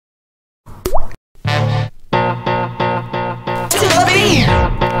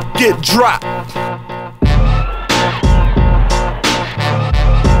get dropped.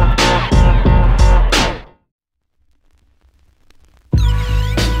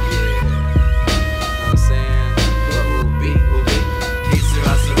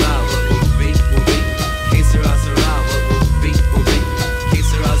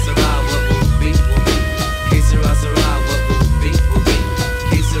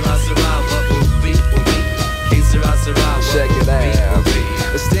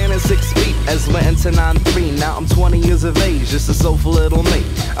 As went into 9-3, now I'm 20 years of age, just a soulful little me.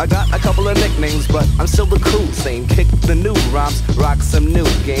 I got a couple of nicknames, but I'm still the cool same. Kick the new rhymes, rock some new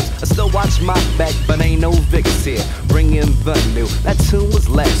games. I still watch my back, but ain't no Vicks here. Bring in the new, that tune was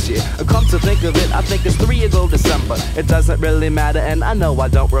last year. Come to think of it, I think it's 3 ago December. It doesn't really matter, and I know I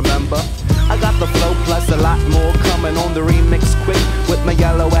don't remember. I got the flow plus a lot more coming on the remix quick with my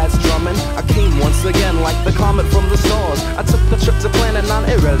yellow ass drumming. I came once again like the comet from the stars. I took a trip to Planet 9,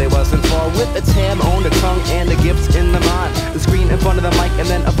 it really wasn't far. With a tab on the tongue and the gifts in the mind. The screen in front of the mic and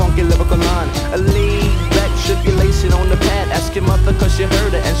then a funky lyrical line. A lead back tribulation on the pad. Ask your mother cause you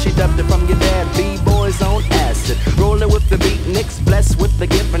heard it and she dubbed it from your dad. B-boys on acid, rolling with the beat. Nick's blessed with the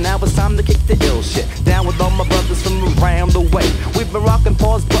gift and now it's time to kick the ill shit. Down with all my brothers from around the way. We've been rocking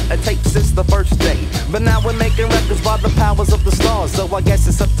pause but a tape since the first day. But now we're making records by the powers of the stars. So I guess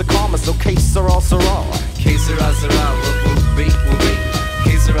it's up to karma, so que sera, sera. Que sera, sera, what will be, will be.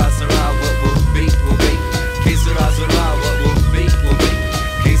 Que sera, sera, what will be, will be. Que sera, sera, what will be, will be.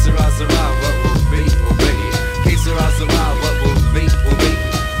 Que sera, sera, what will be, will be. Que sera, sera, what will be, will be.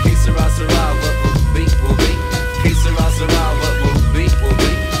 Que sera, sera, what will be, will be. Que sera, sera, what will be, will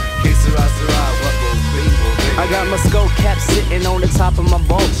be. Que sera, sera, what will be, will be. I got my skull cap sitting on the top of my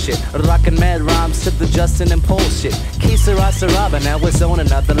bald shit. Rockin' mad rhymes to the Justin and Paul shit. Que sera, sera, but now it's on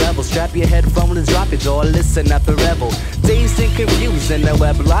another level. Strap your headphone and drop your jaw, listen at the revel. Dazed and confused in the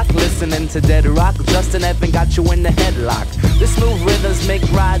web lock, listening to Dead Rock. Justin Evan got you in the headlock. The smooth rhythms make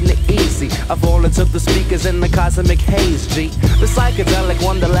riding it easy. I fall and took the speakers in the cosmic haze, G. The psychedelic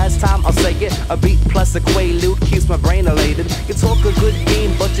one, the last time I'll say it. A beat plus a quaalude keeps my brain elated. You talk a good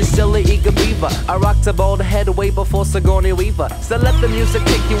game, but you're still an eager beaver. I rocked a bald head way before Sigourney Weaver. So let the music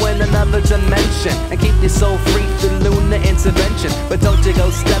take you in another dimension and keep your soul free through lunar intervention. But don't you go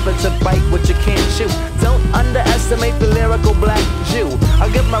stepping to bite what you can't chew. Don't underestimate the lyrical black Jew. I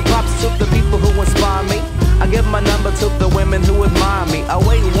give my props to the people who inspire me. I give my number to the women who admire me. I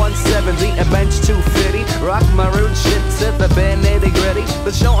weigh 170 and bench 250. Rock my rude shit to the bare nitty gritty.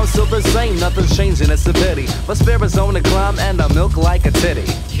 The show I'm still the same, nothing's changing, it's a pity. My spirit's on the climb and I milk like a titty.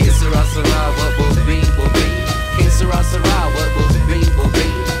 Que sera, sera, what will be, will be. Que sera, sera, what will be, will be.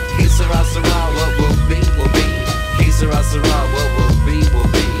 Que sera, sera, what will be, will be. Que sera, sera, what will be.